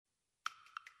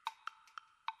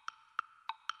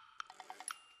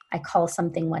I call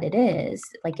something what it is,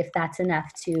 like if that's enough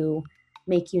to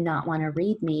make you not want to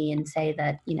read me and say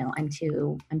that, I'm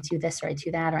too this or I'm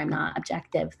too that or I'm not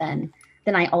objective, then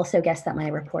I also guess that my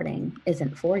reporting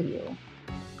isn't for you.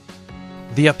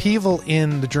 The upheaval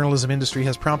in the journalism industry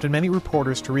has prompted many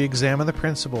reporters to re-examine the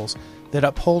principles that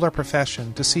uphold our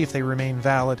profession to see if they remain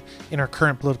valid in our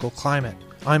current political climate.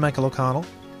 I'm Michael O'Connell.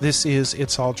 This is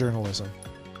It's All Journalism.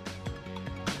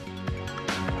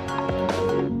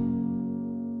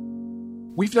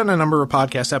 We've done a number of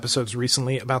podcast episodes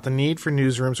recently about the need for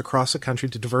newsrooms across the country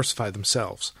to diversify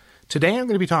themselves. Today I'm going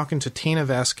to be talking to Tina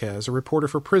Vasquez, a reporter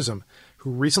for Prism, who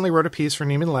recently wrote a piece for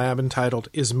Nieman Lab entitled,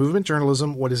 "Is Movement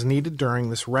Journalism What is Needed During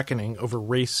This Reckoning Over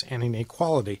Race and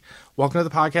Inequality?" Welcome to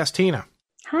the podcast, Tina.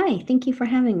 Hi, thank you for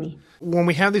having me. When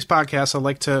we have these podcasts, I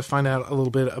like to find out a little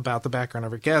bit about the background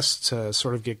of our guests to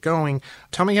sort of get going.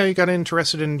 Tell me how you got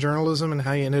interested in journalism and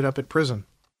how you ended up at Prism.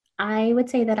 I would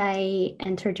say that I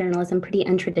entered journalism pretty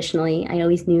untraditionally. I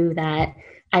always knew that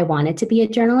I wanted to be a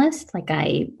journalist. Like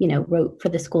I, wrote for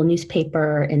the school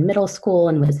newspaper in middle school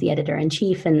and was the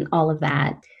editor-in-chief and all of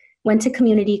that. Went to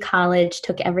community college,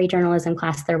 took every journalism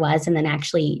class there was, and then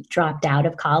actually dropped out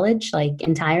of college, like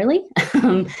entirely,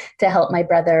 to help my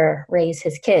brother raise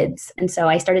his kids. And so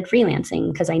I started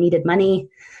freelancing because I needed money.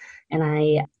 And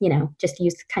I, just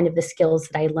used kind of the skills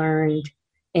that I learned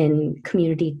in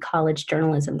community college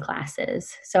journalism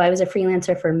classes. So I was a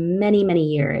freelancer for many, many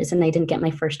years, and I didn't get my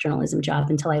first journalism job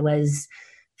until I was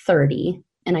 30.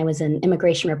 And I was an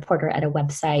immigration reporter at a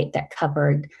website that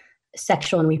covered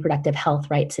sexual and reproductive health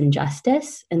rights and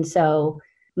justice. And so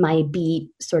my beat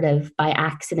sort of by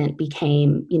accident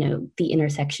became, the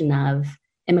intersection of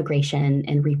immigration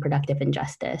and reproductive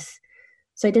injustice.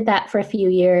 So I did that for a few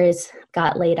years,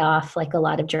 got laid off like a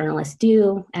lot of journalists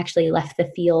do, actually left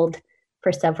the field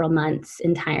for several months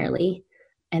entirely,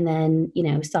 and then,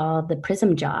 saw the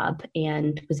Prism job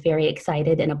and was very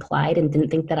excited and applied and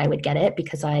didn't think that I would get it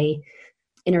because I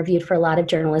interviewed for a lot of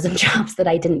journalism jobs that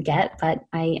I didn't get, but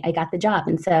I got the job.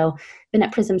 And so I've been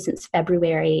at Prism since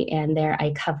February, and there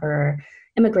I cover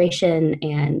immigration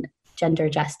and gender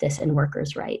justice and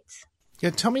workers' rights.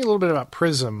 Yeah, tell me a little bit about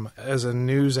Prism as a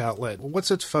news outlet. What's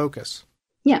its focus?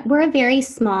 Yeah, we're a very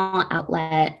small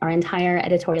outlet. Our entire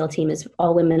editorial team is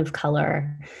all women of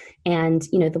color. And,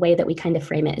 the way that we kind of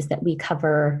frame it is that we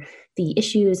cover the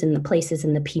issues and the places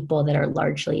and the people that are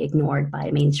largely ignored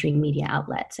by mainstream media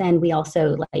outlets. And we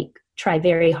also try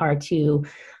very hard to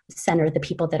center the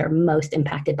people that are most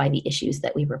impacted by the issues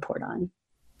that we report on.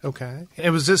 Okay.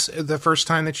 And was this the first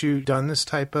time that you've done this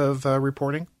type of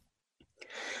reporting?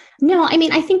 No,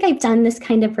 I think I've done this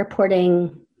kind of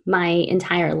reporting my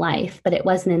entire life, but it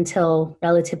wasn't until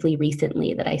relatively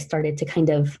recently that I started to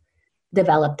kind of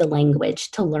develop the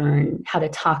language to learn how to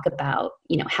talk about,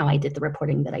 how I did the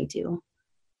reporting that I do.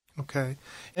 Okay.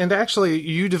 And actually,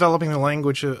 you developing the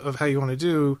language of how you want to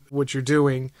do what you're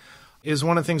doing is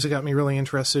one of the things that got me really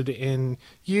interested in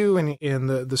you and in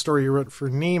the story you wrote for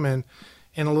Nieman,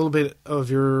 and a little bit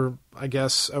of your, I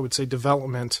guess I would say,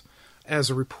 development as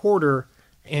a reporter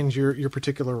and your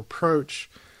particular approach.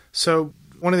 So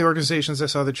one of the organizations I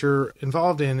saw that you're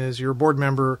involved in is you're a board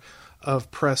member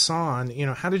of Press On.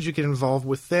 How did you get involved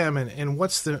with them, and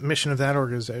what's the mission of that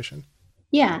organization?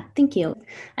 Yeah, thank you.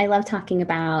 I love talking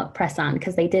about Press On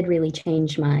because they did really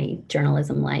change my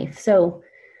journalism life. So,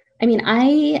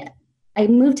 I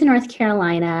moved to North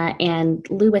Carolina, and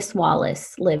Lewis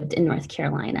Wallace lived in North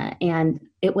Carolina. And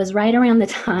it was right around the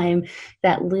time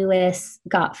that Lewis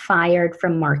got fired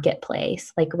from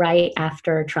Marketplace, right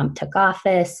after Trump took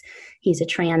office. He's a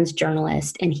trans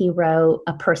journalist, and he wrote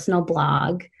a personal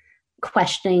blog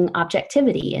questioning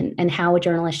objectivity and how a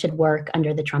journalist should work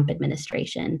under the Trump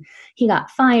administration. He got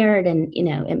fired, and,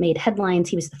 it made headlines.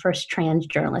 He was the first trans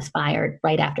journalist fired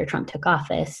right after Trump took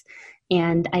office.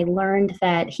 And I learned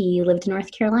that he lived in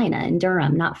North Carolina, in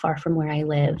Durham, not far from where I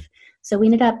live. So we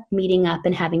ended up meeting up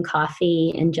and having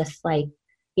coffee and just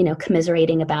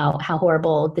commiserating about how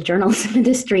horrible the journalism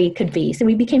industry could be. So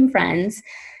we became friends.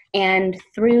 And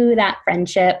through that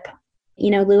friendship,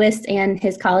 Lewis and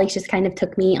his colleagues just kind of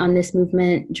took me on this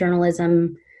movement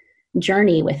journalism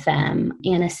journey with them.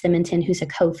 Anna Simonton, who's a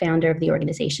co-founder of the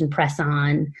organization Press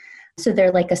On. So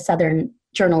they're like a Southern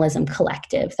journalism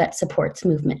collective that supports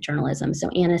movement journalism. So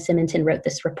Anna Simonton wrote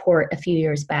this report a few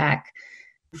years back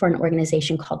for an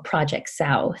organization called Project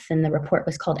South, and the report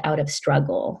was called Out of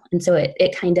Struggle. And so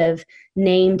it kind of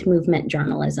named movement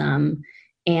journalism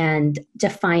and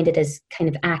defined it as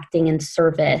kind of acting in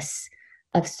service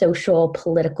of social,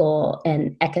 political,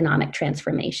 and economic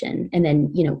transformation. And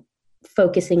then,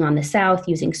 focusing on the South,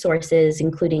 using sources,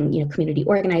 including, community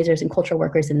organizers and cultural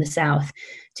workers in the South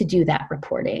to do that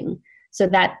reporting. So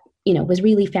that, was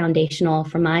really foundational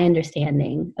for my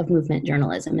understanding of movement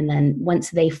journalism. And then once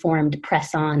they formed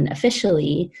Press On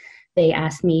officially, they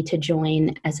asked me to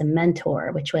join as a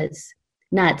mentor, which was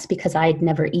nuts because I'd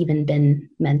never even been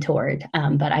mentored.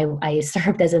 But I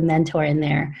served as a mentor in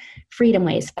their Freedom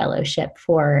Ways Fellowship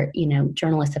for,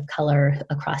 journalists of color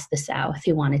across the South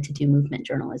who wanted to do movement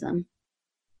journalism.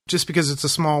 Just because it's a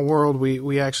small world,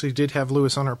 we actually did have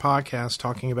Louis on our podcast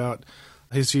talking about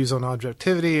his views on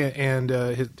objectivity and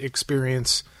his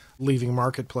experience leaving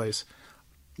Marketplace.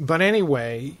 But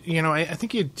anyway, I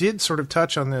think you did sort of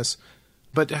touch on this,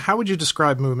 but how would you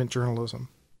describe movement journalism?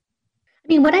 I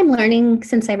mean, what I'm learning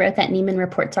since I wrote that Nieman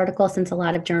Reports article, since a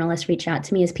lot of journalists reach out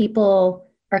to me, is people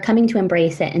are coming to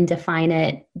embrace it and define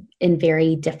it in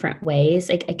very different ways.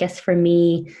 I guess for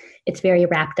me, it's very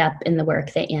wrapped up in the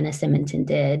work that Anna Simonton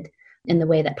did and the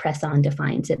way that Press On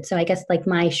defines it. So I guess like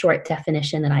my short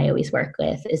definition that I always work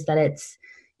with is that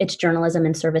it's journalism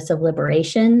in service of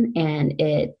liberation, and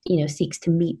it seeks to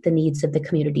meet the needs of the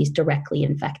communities directly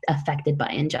affected by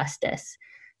injustice.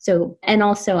 So, and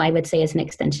also I would say as an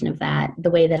extension of that,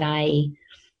 the way that I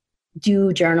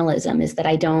do journalism is that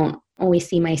I don't always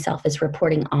see myself as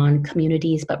reporting on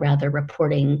communities, but rather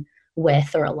reporting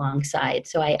with or alongside.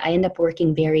 So I end up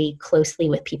working very closely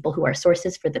with people who are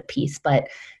sources for the piece, but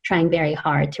trying very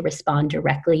hard to respond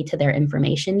directly to their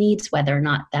information needs, whether or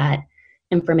not that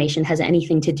information has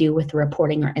anything to do with the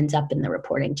reporting or ends up in the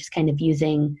reporting, just kind of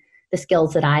using the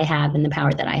skills that I have and the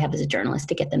power that I have as a journalist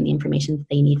to get them the information that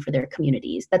they need for their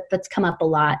communities. That's come up a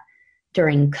lot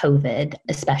during COVID,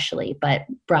 especially, but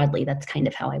broadly, that's kind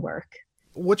of how I work.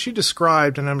 What you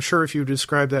described, and I'm sure if you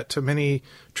described that to many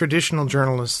traditional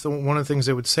journalists, one of the things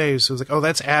they would say is like, oh,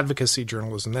 that's advocacy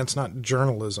journalism. That's not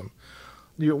journalism.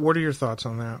 What are your thoughts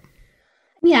on that?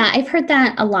 Yeah, I've heard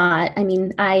that a lot. I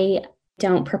mean, I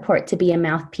don't purport to be a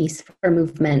mouthpiece for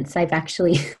movements. I've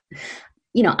actually,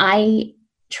 I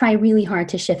try really hard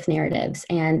to shift narratives.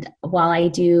 And while I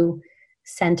do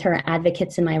center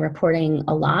advocates in my reporting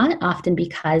a lot, often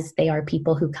because they are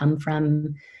people who come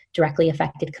from directly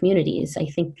affected communities, I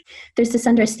think there's this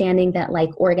understanding that like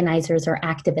organizers or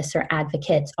activists or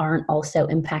advocates aren't also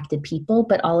impacted people,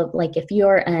 but if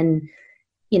you're an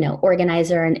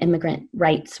organizer in immigrant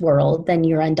rights world, then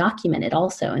you're undocumented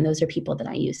also. And those are people that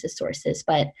I use as sources.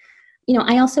 But,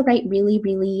 I also write really,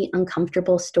 really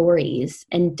uncomfortable stories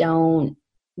and don't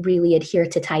really adhere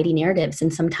to tidy narratives.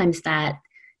 And sometimes that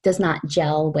does not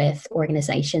gel with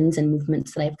organizations and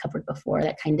movements that I've covered before.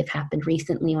 That kind of happened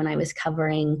recently when I was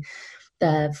covering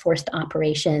the forced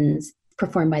operations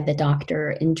performed by the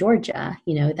doctor in Georgia,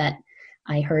 that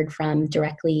I heard from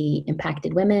directly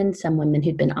impacted women, some women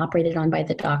who'd been operated on by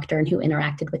the doctor and who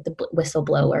interacted with the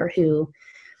whistleblower who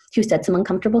said some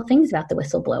uncomfortable things about the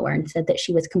whistleblower and said that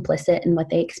she was complicit in what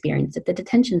they experienced at the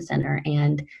detention center.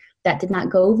 And that did not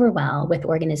go over well with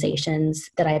organizations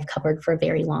that I've covered for a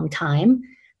very long time.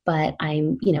 But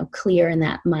I'm, clear in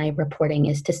that my reporting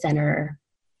is to center,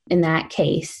 in that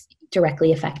case,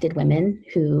 directly affected women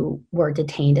who were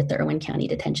detained at the Irwin County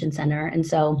Detention Center. And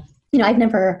so, I've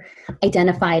never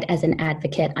identified as an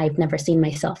advocate. I've never seen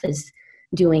myself as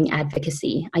doing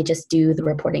advocacy. I just do the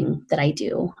reporting that I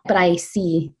do. But I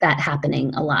see that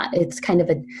happening a lot. It's kind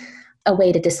of a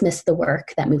way to dismiss the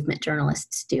work that movement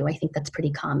journalists do. I think that's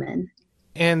pretty common.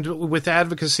 And with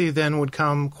advocacy then would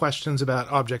come questions about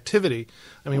objectivity.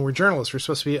 I mean, we're journalists. We're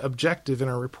supposed to be objective in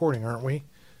our reporting, aren't we?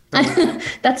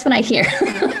 That's what I hear.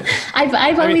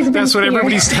 I've always been that's what clear.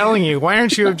 Everybody's telling you. Why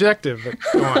aren't you objective? But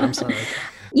go on, I'm sorry.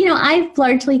 I've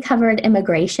largely covered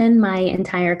immigration my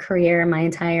entire career, my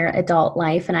entire adult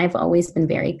life, and I've always been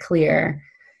very clear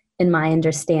in my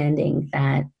understanding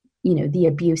that, the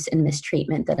abuse and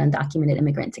mistreatment that undocumented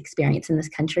immigrants experience in this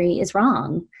country is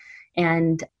wrong.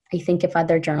 And I think if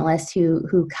other journalists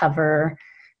who cover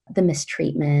the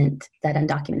mistreatment that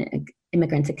undocumented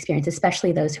immigrants experience,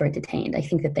 especially those who are detained, I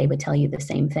think that they would tell you the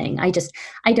same thing. I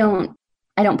don't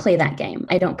play that game.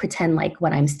 I don't pretend like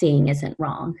what I'm seeing isn't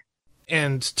wrong.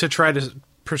 And to try to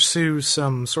pursue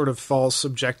some sort of false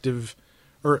objective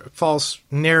or false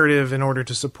narrative in order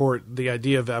to support the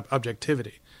idea of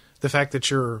objectivity. The fact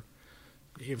that you're,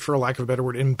 for lack of a better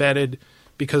word, embedded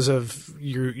because of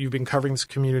you've been covering this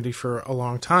community for a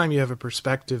long time. You have a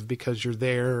perspective because you're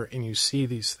there and you see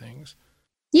these things.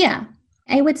 Yeah.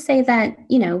 I would say that,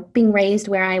 being raised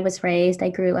where I was raised, I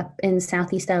grew up in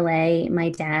Southeast LA. My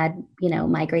dad,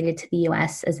 migrated to the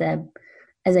U.S. as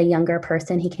a younger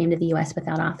person. He came to the U.S.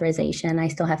 without authorization. I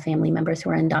still have family members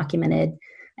who are undocumented.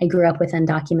 I grew up with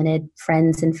undocumented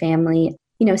friends and family,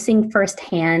 seeing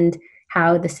firsthand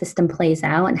how the system plays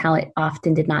out and how it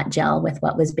often did not gel with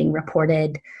what was being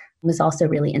reported was also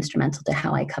really instrumental to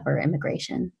how I cover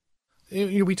immigration.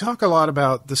 We talk a lot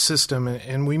about the system,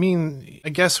 and we mean, I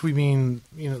guess we mean,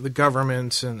 the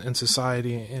government and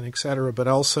society and et cetera, but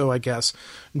also, I guess,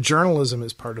 journalism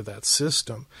is part of that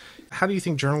system. How do you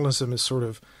think journalism has sort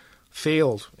of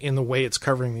failed in the way it's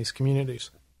covering these communities?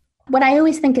 What I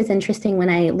always think is interesting when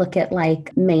I look at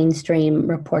like mainstream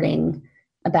reporting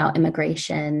about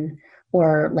immigration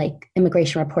or like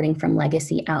immigration reporting from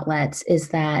legacy outlets is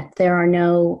that there are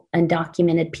no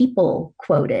undocumented people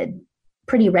quoted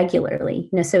pretty regularly.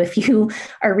 So if you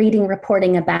are reading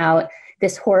reporting about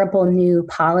this horrible new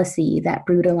policy that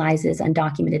brutalizes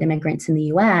undocumented immigrants in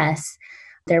the US,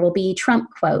 there will be Trump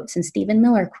quotes and Stephen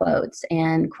Miller quotes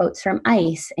and quotes from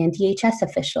ICE and DHS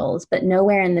officials, but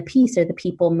nowhere in the piece are the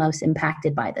people most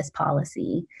impacted by this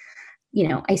policy.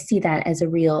 I see that as a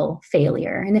real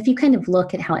failure. And if you kind of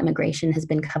look at how immigration has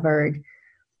been covered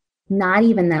not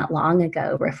even that long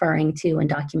ago, referring to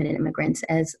undocumented immigrants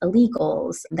as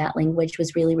illegals, that language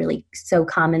was really, really so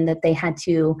common that they had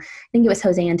to, I think it was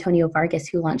Jose Antonio Vargas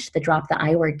who launched the Drop the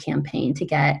I-Word campaign to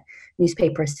get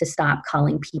newspapers to stop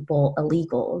calling people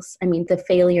illegals. I mean, the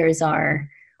failures are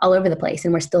all over the place,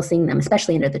 and we're still seeing them,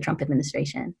 especially under the Trump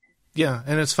administration. Yeah,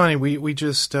 and it's funny, we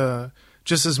just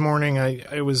this morning,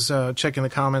 I was checking the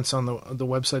comments on the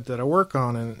website that I work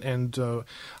on, and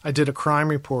I did a crime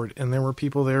report, and there were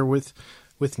people there with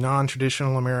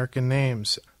non-traditional American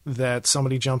names that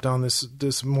somebody jumped on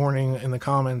this morning in the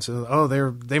comments.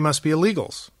 They must be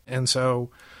illegals. And so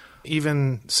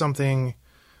even something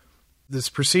this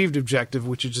perceived objective,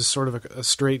 which is just sort of a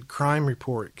straight crime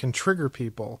report, can trigger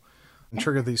people and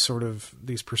trigger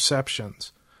these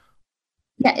perceptions.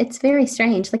 Yeah, it's very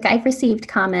strange. Like I've received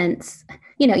comments,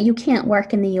 you can't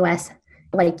work in the US,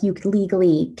 like you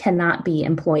legally cannot be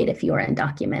employed if you are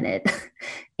undocumented.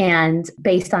 And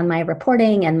based on my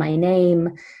reporting and my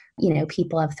name,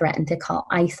 people have threatened to call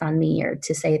ICE on me or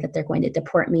to say that they're going to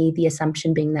deport me, the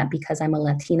assumption being that because I'm a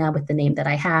Latina with the name that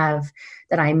I have,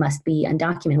 that I must be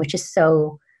undocumented, which is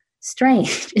so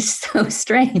strange. It's so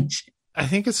strange. I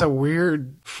think it's a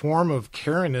weird form of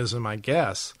Karenism, I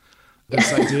guess.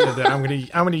 This idea that I'm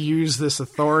going to use this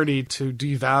authority to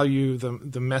devalue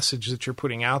the message that you're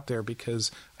putting out there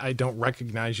because I don't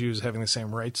recognize you as having the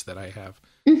same rights that I have.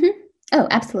 Mm-hmm. Oh,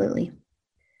 absolutely.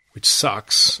 Which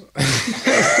sucks.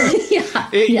 Yeah.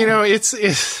 This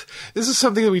is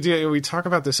something that we do. We talk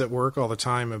about this at work all the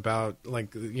time about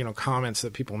comments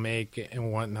that people make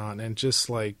and whatnot, and just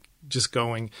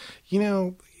going,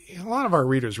 a lot of our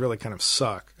readers really kind of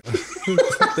suck.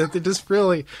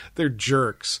 That they're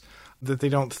jerks. That they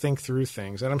don't think through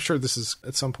things. And I'm sure this is,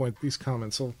 at some point, these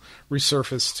comments will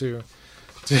resurface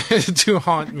to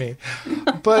haunt me.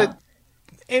 But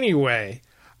anyway,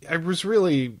 I was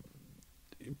really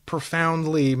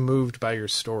profoundly moved by your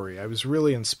story. I was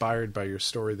really inspired by your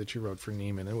story that you wrote for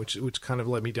Neiman, and which kind of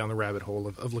led me down the rabbit hole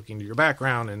of looking to your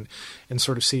background and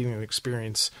sort of seeing an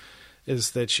experience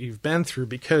is that you've been through.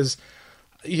 Because,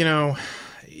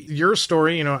 your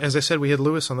story, as I said, we had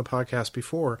Lewis on the podcast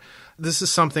before. This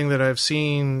is something that I've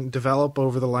seen develop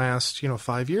over the last,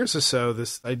 5 years or so,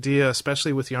 this idea,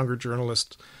 especially with younger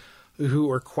journalists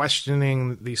who are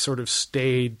questioning the sort of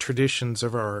staid traditions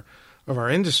of our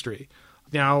industry.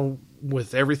 Now,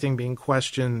 with everything being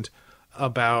questioned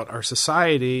about our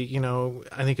society,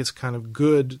 I think it's kind of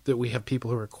good that we have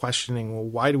people who are questioning, well,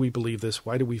 why do we believe this?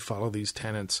 Why do we follow these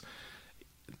tenets?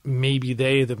 Maybe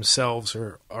they themselves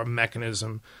are a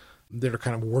mechanism that are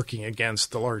kind of working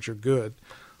against the larger good.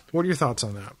 What are your thoughts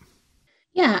on that?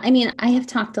 Yeah, I mean, I have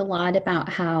talked a lot about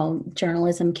how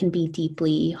journalism can be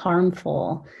deeply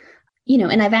harmful,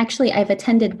 and I've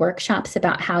attended workshops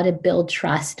about how to build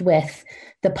trust with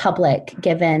the public,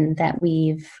 given that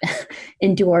we've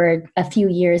endured a few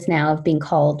years now of being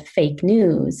called fake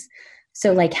news.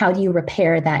 So how do you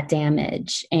repair that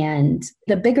damage? And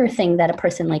the bigger thing that a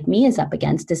person like me is up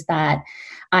against is that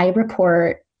I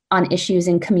report on issues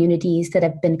in communities that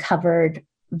have been covered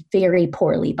very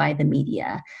poorly by the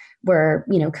media, where,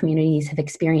 communities have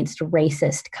experienced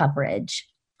racist coverage.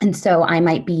 And so I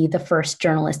might be the first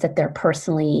journalist that they're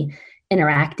personally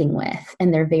interacting with,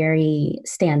 and they're very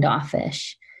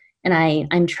standoffish. And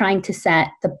I'm trying to set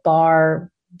the bar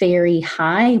very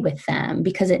high with them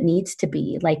because it needs to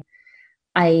be.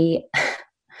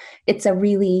 It's a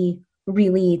really,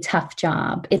 really tough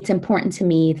job. It's important to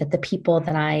me that the people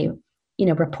that I,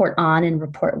 report on and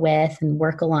report with and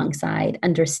work alongside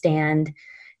understand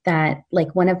that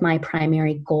like one of my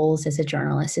primary goals as a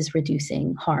journalist is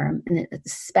reducing harm. And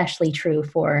it's especially true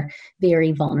for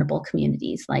very vulnerable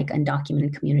communities like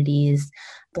undocumented communities,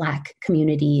 Black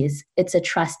communities. It's a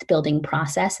trust building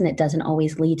process, and it doesn't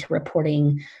always lead to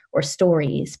reporting or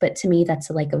stories. But to me, that's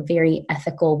like a very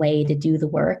ethical way to do the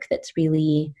work that's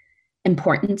really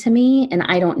important to me. And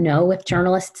I don't know if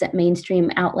journalists at mainstream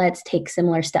outlets take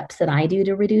similar steps that I do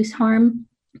to reduce harm,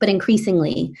 but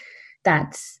increasingly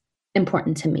that's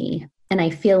important to me. And I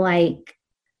feel like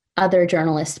other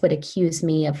journalists would accuse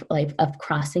me of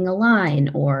crossing a line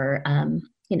or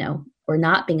or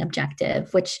not being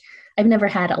objective, which I've never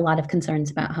had a lot of concerns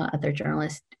about how other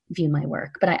journalists view my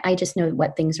work. But I just know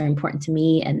what things are important to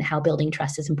me and how building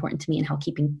trust is important to me and how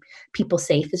keeping people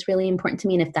safe is really important to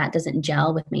me. And if that doesn't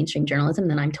gel with mainstream journalism,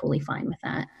 then I'm totally fine with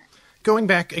that. Going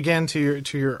back again to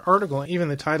your article, even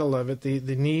the title of it,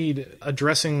 the need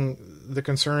addressing the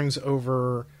concerns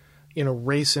over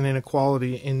race and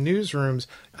inequality in newsrooms,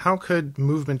 how could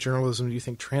movement journalism, do you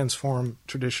think, transform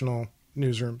traditional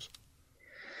newsrooms?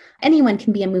 Anyone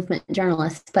can be a movement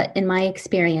journalist, but in my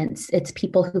experience, it's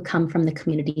people who come from the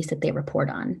communities that they report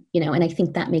on, and I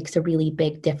think that makes a really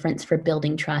big difference for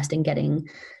building trust and getting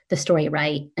the story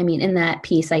right. I mean, in that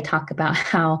piece, I talk about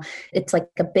how it's like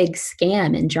a big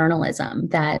scam in journalism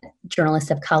that journalists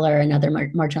of color and other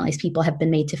marginalized people have been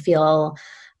made to feel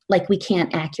like we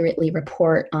can't accurately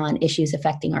report on issues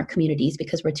affecting our communities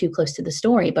because we're too close to the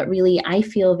story. But really, I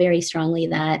feel very strongly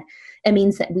that it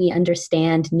means that we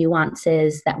understand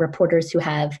nuances, that reporters who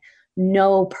have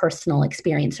no personal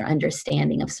experience or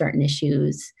understanding of certain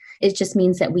issues, it just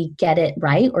means that we get it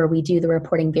right, or we do the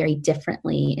reporting very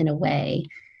differently in a way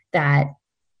that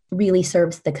really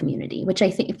serves the community, which I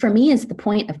think for me is the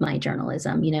point of my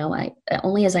journalism.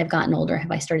 Only as I've gotten older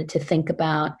have I started to think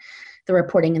about the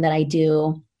reporting that I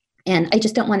do. And I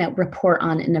just don't want to report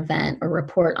on an event or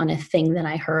report on a thing that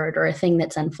I heard or a thing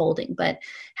that's unfolding, but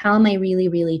how am I really,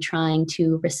 really trying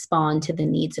to respond to the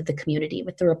needs of the community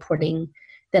with the reporting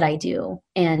that I do?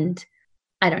 And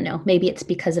I don't know, maybe it's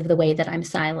because of the way that I'm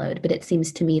siloed, but it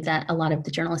seems to me that a lot of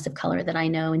the journalists of color that I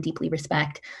know and deeply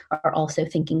respect are also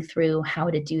thinking through how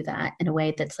to do that in a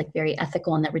way that's like very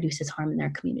ethical and that reduces harm in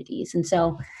their communities. And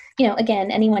so,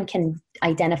 again, anyone can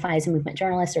identify as a movement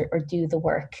journalist or do the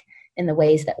work in the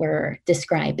ways that we're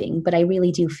describing. But I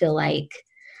really do feel like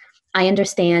I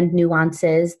understand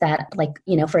nuances that, like,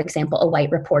 for example, a white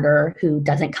reporter who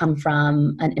doesn't come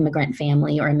from an immigrant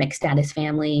family or a mixed status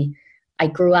family, I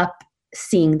grew up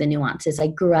seeing the nuances. I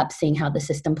grew up seeing how the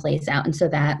system plays out. And so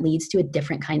that leads to a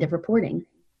different kind of reporting.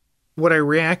 What I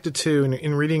reacted to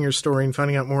in reading your story and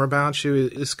finding out more about you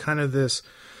is kind of this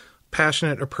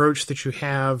passionate approach that you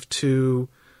have to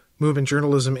movement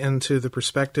journalism into the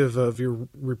perspective of your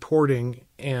reporting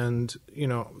and,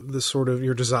 the sort of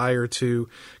your desire to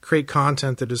create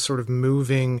content that is sort of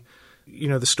moving,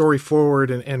 the story forward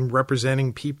and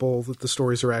representing people that the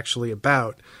stories are actually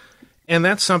about. And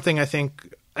that's something I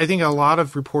think a lot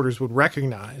of reporters would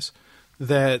recognize,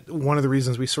 that one of the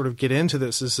reasons we sort of get into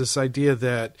this is this idea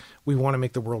that we want to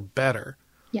make the world better.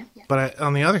 Yeah. But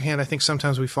on the other hand, I think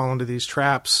sometimes we fall into these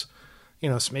traps.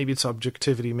 Maybe it's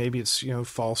objectivity, maybe it's,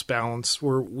 false balance,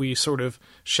 where we sort of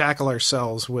shackle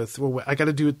ourselves with, well, I got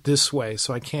to do it this way,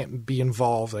 so I can't be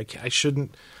involved. I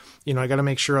shouldn't, I got to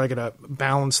make sure I got to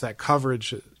balance that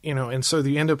coverage, and so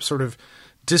you end up sort of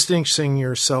distancing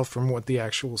yourself from what the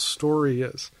actual story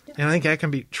is. And I think that can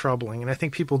be troubling. And I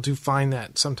think people do find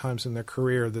that sometimes in their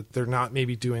career, that they're not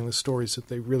maybe doing the stories that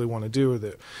they really want to do, or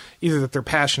that either that they're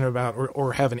passionate about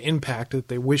or have an impact that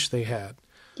they wish they had.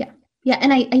 Yeah,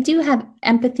 and I do have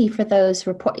empathy for those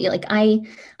I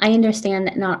understand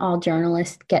that not all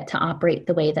journalists get to operate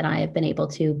the way that I have been able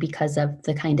to because of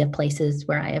the kind of places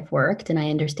where I have worked. And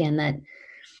I understand that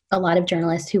a lot of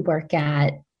journalists who work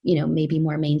at, maybe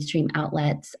more mainstream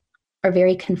outlets are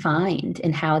very confined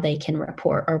in how they can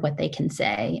report or what they can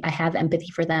say. I have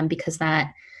empathy for them because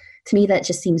that, to me, that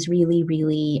just seems really,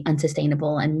 really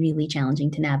unsustainable and really challenging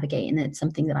to navigate. And it's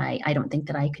something that I don't think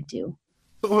that I could do.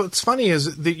 What's funny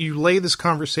is that you lay this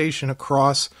conversation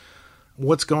across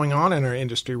what's going on in our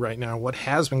industry right now, what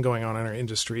has been going on in our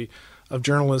industry, of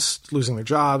journalists losing their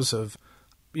jobs, of,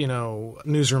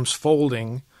 newsrooms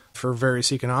folding for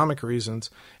various economic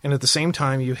reasons. And at the same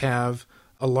time, you have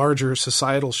a larger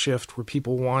societal shift where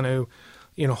people want to,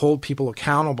 hold people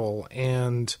accountable,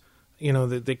 and,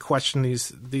 that they question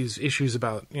these issues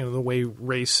about, the way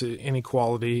race,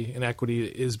 inequality, and equity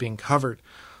is being covered.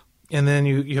 And then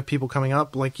you have people coming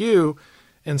up like you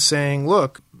and saying,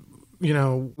 look,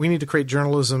 we need to create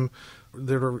journalism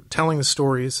that are telling the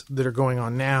stories that are going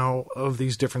on now of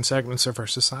these different segments of our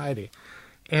society.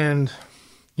 And,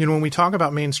 when we talk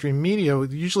about mainstream media,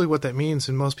 usually what that means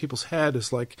in most people's head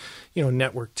is like,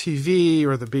 network TV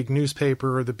or the big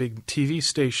newspaper or the big TV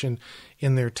station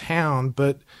in their town.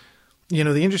 But, the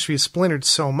industry is splintered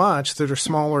so much that there are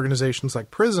small organizations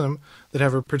like PRISM that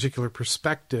have a particular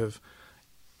perspective.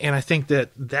 And I think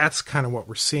that that's kind of what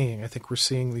we're seeing. I think we're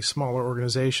seeing these smaller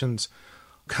organizations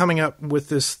coming up with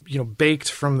this, baked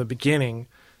from the beginning.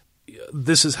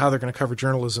 This is how they're going to cover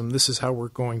journalism. This is how we're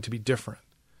going to be different.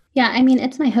 Yeah, I mean,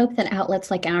 it's my hope that outlets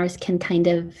like ours can kind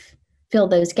of fill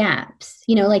those gaps.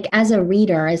 Like as a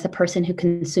reader, as a person who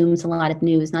consumes a lot of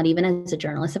news, not even as a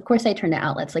journalist, of course I turn to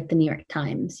outlets like the New York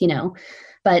Times,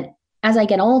 but as I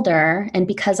get older, and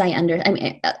because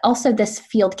also this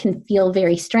field can feel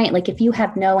very strange. Like if you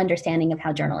have no understanding of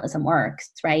how journalism works,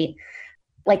 right?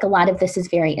 Like a lot of this is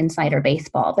very insider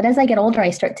baseball. But as I get older, I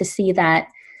start to see that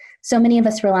so many of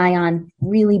us rely on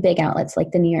really big outlets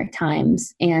like the New York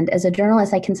Times. And as a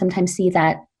journalist, I can sometimes see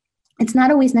that it's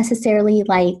not always necessarily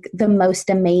like the most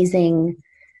amazing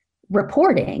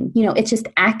reporting. It's just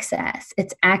access.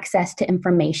 It's access to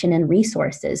information and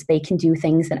resources. They can do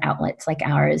things that outlets like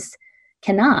ours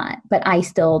cannot, but I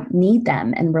still need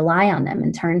them and rely on them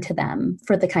and turn to them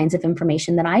for the kinds of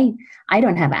information that I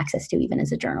don't have access to even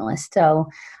as a journalist. So,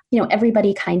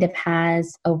 everybody kind of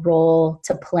has a role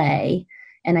to play.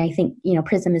 And I think,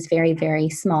 PRISM is very, very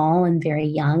small and very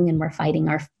young, and we're fighting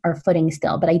our footing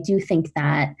still. But I do think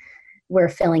that we're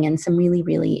filling in some really,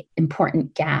 really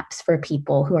important gaps for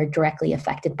people who are directly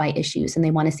affected by issues, and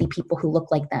they want to see people who look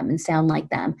like them and sound like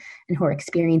them and who are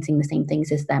experiencing the same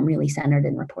things as them really centered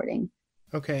in reporting.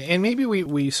 Okay, and maybe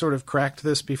we sort of cracked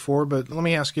this before, but let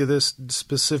me ask you this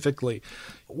specifically.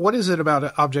 What is it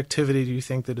about objectivity do you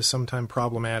think that is sometimes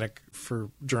problematic for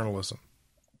journalism?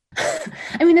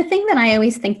 I mean, the thing that I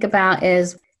always think about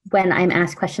is when I'm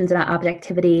asked questions about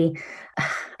objectivity,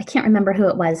 I can't remember who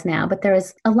it was now, but there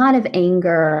was a lot of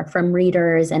anger from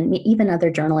readers and even other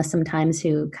journalists sometimes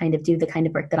who kind of do the kind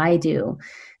of work that I do,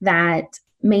 that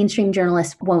mainstream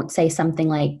journalists won't say something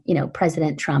like,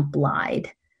 President Trump lied.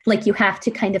 Like you have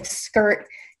to kind of skirt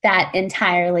that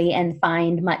entirely and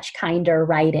find much kinder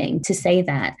writing to say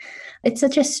that. It's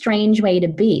such a strange way to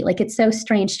be. Like it's so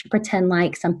strange to pretend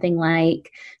like something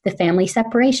like the family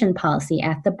separation policy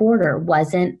at the border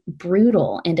wasn't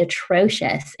brutal and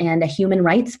atrocious and a human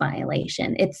rights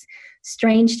violation. It's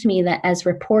strange to me that as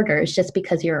reporters, just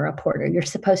because you're a reporter, you're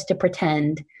supposed to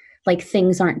pretend like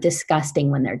things aren't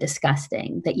disgusting when they're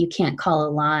disgusting, that you can't call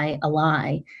a lie a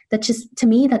lie. That just, to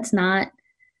me, that's not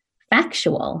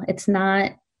factual. It's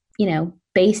not,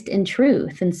 based in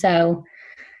truth. And so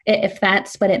if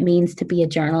that's what it means to be a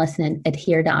journalist and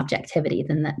adhere to objectivity,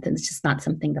 then that's just not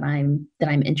something that I'm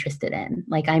interested in.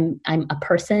 Like I'm a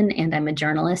person and I'm a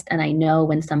journalist, and I know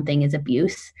when something is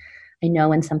abuse. I know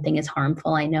when something is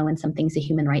harmful. I know when something's a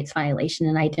human rights violation.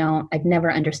 And I've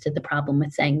never understood the problem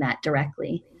with saying that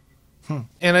directly.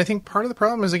 And I think part of the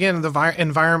problem is, again, the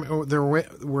environment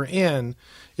that we're in,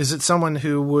 is that someone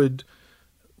who would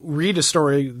read a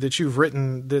story that you've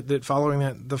written that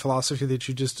following the philosophy that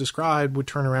you just described would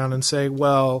turn around and say,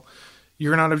 well,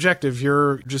 you're not objective.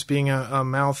 You're just being a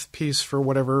mouthpiece for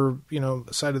whatever,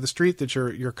 side of the street that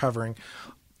you're covering.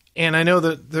 And I know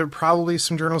that there are probably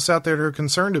some journalists out there that are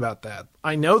concerned about that.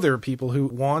 I know there are people who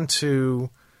want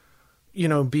to,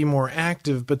 be more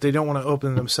active, but they don't want to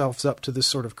open themselves up to this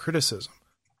sort of criticism.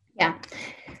 Yeah.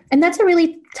 And that's a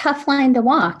really tough line to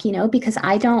walk, because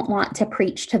I don't want to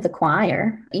preach to the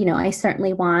choir. I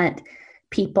certainly want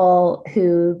people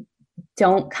who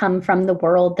don't come from the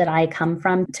world that I come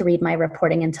from to read my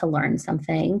reporting and to learn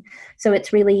something. So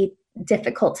it's really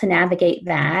difficult to navigate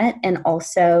that. And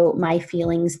also my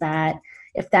feelings that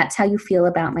if that's how you feel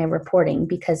about my reporting,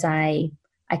 because I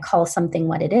call something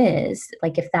what it is,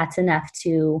 like if that's enough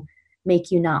to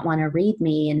make you not want to read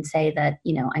me and say that,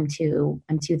 I'm too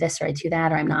this or I'm too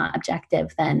that, or I'm not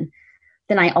objective, then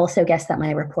I also guess that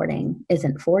my reporting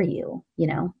isn't for you,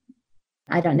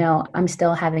 I don't know. I'm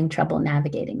still having trouble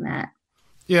navigating that.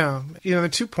 Yeah. There are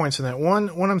 2 points in that. One,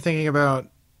 I'm thinking about,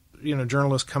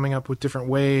 journalists coming up with different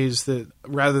ways that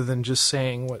rather than just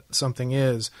saying what something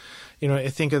is, I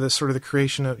think of the sort of the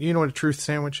creation of, what a truth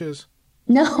sandwich is?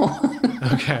 No.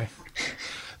 Okay.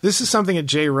 This is something that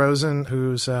Jay Rosen,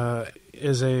 who's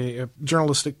is a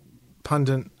journalistic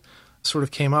pundit, sort of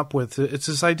came up with. It's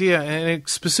this idea, and it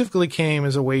specifically came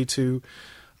as a way to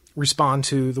respond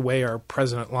to the way our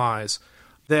president lies,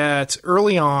 that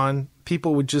early on,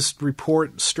 people would just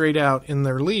report straight out in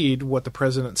their lead what the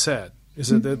president said. Is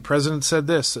that the president said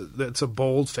this? That's a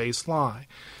bold-faced lie.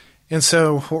 And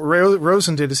so what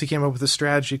Rosen did is he came up with a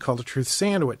strategy called a truth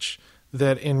sandwich,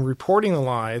 that in reporting the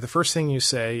lie, the first thing you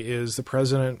say is the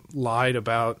president lied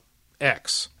about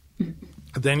X.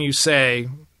 Then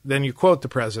you quote the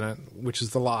president, which is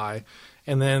the lie,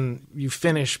 and then you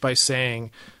finish by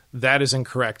saying that is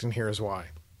incorrect and here's why.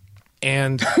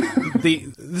 And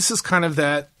this is kind of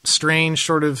that strange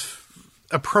sort of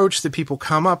approach that people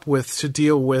come up with to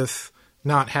deal with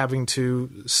not having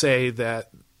to say that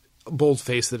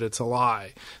bold-faced that it's a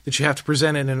lie, that you have to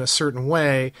present it in a certain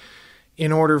way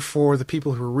in order for the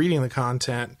people who are reading the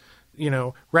content,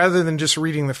 rather than just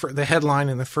reading the headline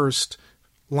in the first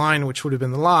line, which would have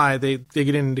been the lie, they get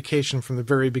an indication from the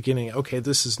very beginning, okay,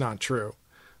 this is not true,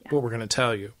 what we're going to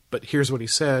tell you. But here's what he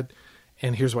said,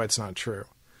 and here's why it's not true.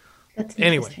 That's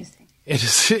anyway, it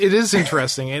is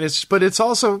interesting, but it's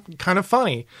also kind of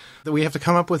funny that we have to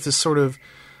come up with this sort of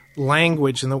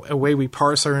language and the way we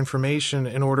parse our information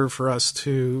in order for us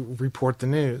to report the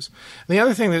news. And the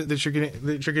other thing that you're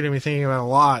getting me thinking about a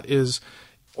lot is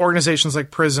organizations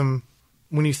like PRISM.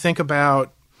 When you think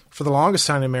about, for the longest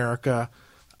time in America,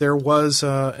 there was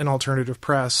an alternative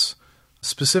press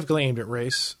specifically aimed at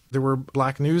race. There were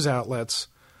black news outlets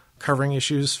covering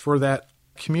issues for that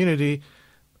community.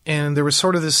 And there was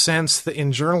sort of this sense that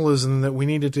in journalism that we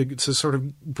needed to sort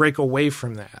of break away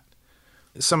from that.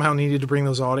 Somehow needed to bring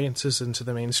those audiences into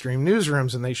the mainstream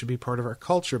newsrooms and they should be part of our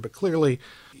culture. But clearly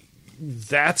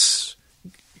that's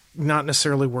not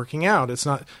necessarily working out. It's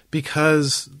not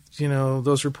because,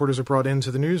 those reporters are brought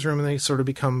into the newsroom and they sort of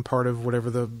become part of whatever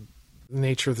the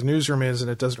nature of the newsroom is.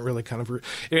 And it doesn't really it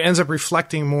ends up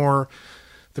reflecting more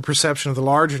the perception of the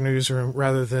larger newsroom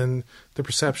rather than the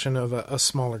perception of a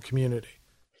smaller community.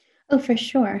 Oh, for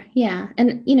sure. Yeah.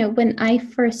 And, when I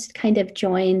first kind of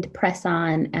joined Press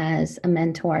On as a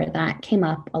mentor, that came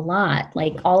up a lot.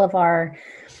 Like all of our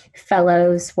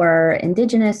fellows were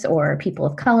Indigenous or people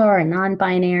of color or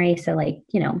non-binary. So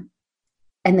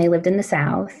and they lived in the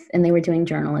South and they were doing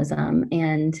journalism.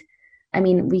 And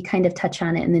we kind of touch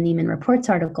on it in the Nieman Reports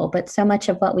article, but so much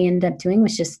of what we ended up doing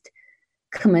was just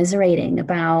commiserating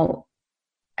about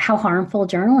how harmful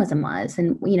journalism was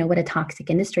and, what a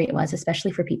toxic industry it was,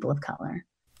 especially for people of color.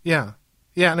 Yeah.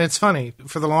 Yeah. And it's funny.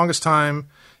 For the longest time,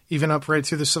 even up right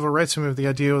through the civil rights movement, the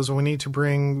idea was we need to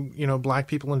bring, black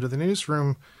people into the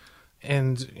newsroom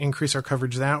and increase our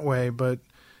coverage that way. But,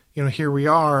 here we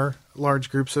are, large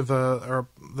groups of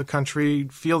the country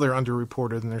feel they're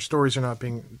underreported and their stories are not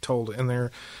being told and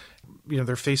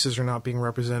their faces are not being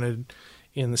represented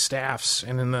in the staffs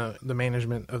and in the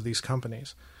management of these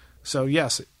companies. So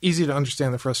yes, easy to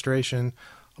understand the frustration,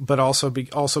 but also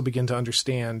begin to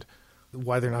understand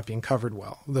why they're not being covered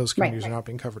well. Those communities are not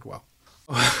being covered well.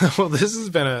 Well, this has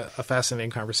been a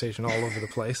fascinating conversation all over the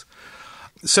place.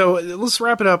 So let's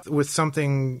wrap it up with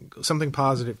something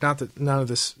positive. Not that none of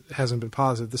this hasn't been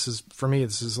positive. For me,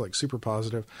 this is like super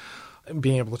positive,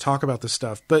 being able to talk about this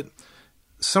stuff. But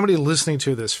somebody listening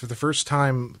to this for the first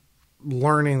time,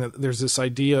 learning that there's this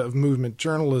idea of movement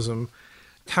journalism,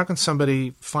 how can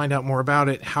somebody find out more about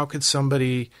it? How could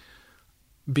somebody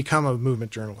become a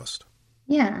movement journalist?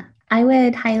 Yeah, I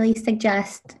would highly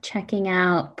suggest checking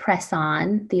out Press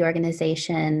On, the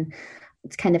organization.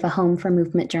 It's kind of a home for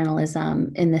movement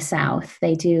journalism in the South.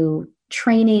 They do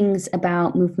trainings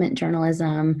about movement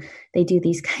journalism. They do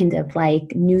these kind of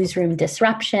like newsroom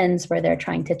disruptions where they're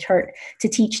trying to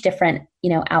teach different,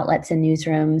 outlets and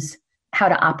newsrooms how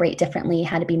to operate differently,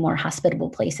 how to be more hospitable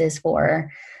places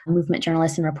for movement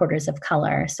journalists and reporters of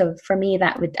color. So for me,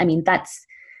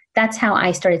 that's how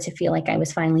I started to feel like I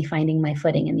was finally finding my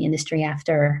footing in the industry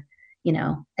after,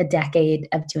 a decade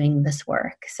of doing this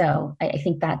work. So I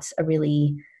think that's a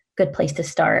really good place to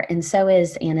start. And so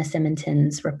is Anna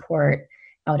Simonton's report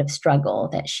Out of Struggle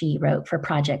that she wrote for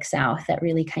Project South that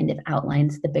really kind of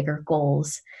outlines the bigger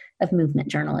goals of movement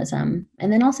journalism.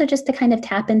 And then also just to kind of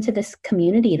tap into this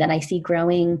community that I see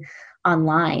growing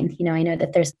online. I know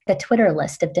that there's a Twitter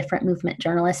list of different movement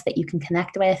journalists that you can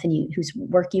connect with and whose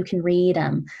work you can read.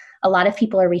 A lot of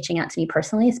people are reaching out to me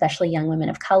personally, especially young women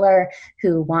of color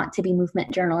who want to be movement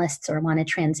journalists or want to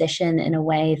transition in a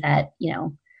way that,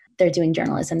 they're doing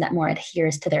journalism that more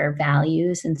adheres to their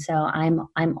values. And so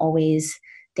I'm always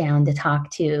down to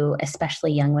talk to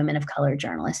especially young women of color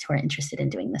journalists who are interested in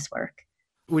doing this work.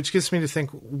 Which gets me to think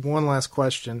one last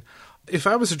question. If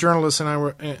I was a journalist I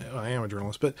am a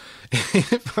journalist, but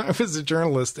if I was a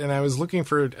journalist and I was looking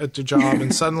for a job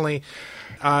and suddenly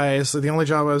so the only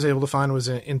job I was able to find was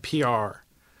in PR,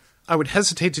 I would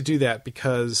hesitate to do that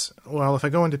because, well, if I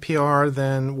go into PR,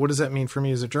 then what does that mean for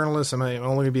me as a journalist? Am I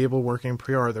only going to be able to work in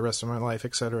PR the rest of my life,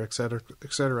 et cetera, et cetera,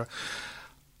 et cetera.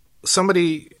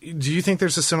 Do you think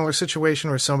there's a similar situation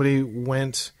where somebody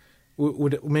went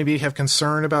would maybe have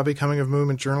concern about becoming a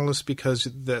movement journalist because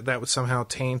that would somehow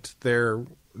taint their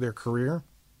career?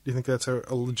 Do you think that's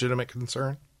a legitimate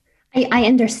concern? I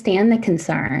understand the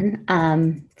concern,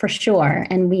 for sure.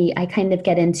 And I kind of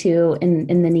get into in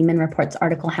the Nieman Reports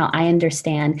article how I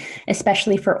understand,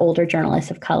 especially for older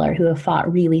journalists of color who have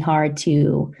fought really hard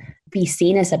to be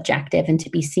seen as objective and to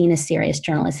be seen as serious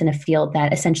journalists in a field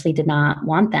that essentially did not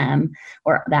want them,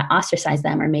 or that ostracized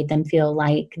them or made them feel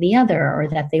like the other, or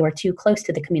that they were too close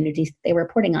to the communities they were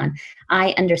reporting on.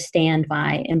 I understand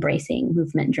why embracing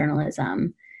movement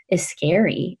journalism is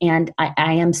scary. And I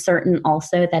am certain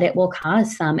also that it will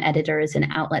cause some editors and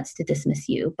outlets to dismiss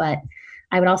you. But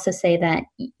I would also say that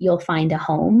you'll find a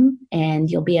home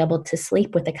and you'll be able to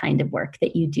sleep with the kind of work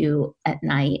that you do at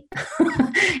night.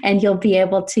 And you'll be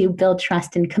able to build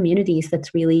trust in communities.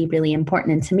 That's really, really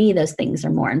important. And to me, those things are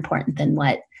more important than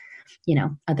what,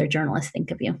 other journalists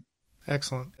think of you.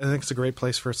 Excellent. I think it's a great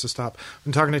place for us to stop.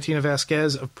 I'm talking to Tina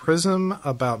Vasquez of Prism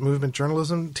about movement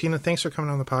journalism. Tina, thanks for coming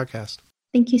on the podcast.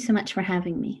 Thank you so much for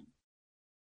having me.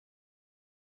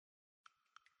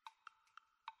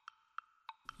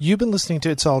 You've been listening to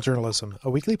It's All Journalism, a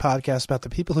weekly podcast about the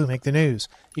people who make the news.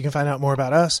 You can find out more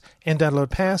about us and download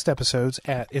past episodes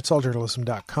at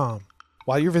itsalljournalism.com.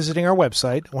 While you're visiting our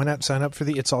website, why not sign up for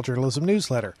the It's All Journalism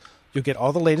newsletter? You'll get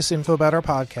all the latest info about our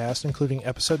podcast, including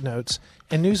episode notes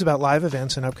and news about live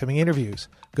events and upcoming interviews.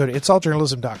 Go to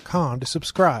itsalljournalism.com to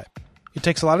subscribe. It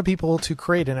takes a lot of people to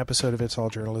create an episode of It's All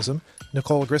Journalism.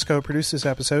 Nicole Grisco produced this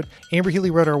episode, Amber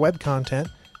Healy wrote our web content,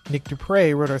 Nick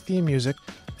Dupre wrote our theme music,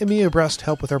 Emilia Brust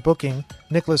helped with our booking,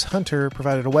 Nicholas Hunter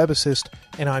provided a web assist,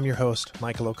 and I'm your host,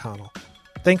 Michael O'Connell.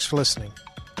 Thanks for listening.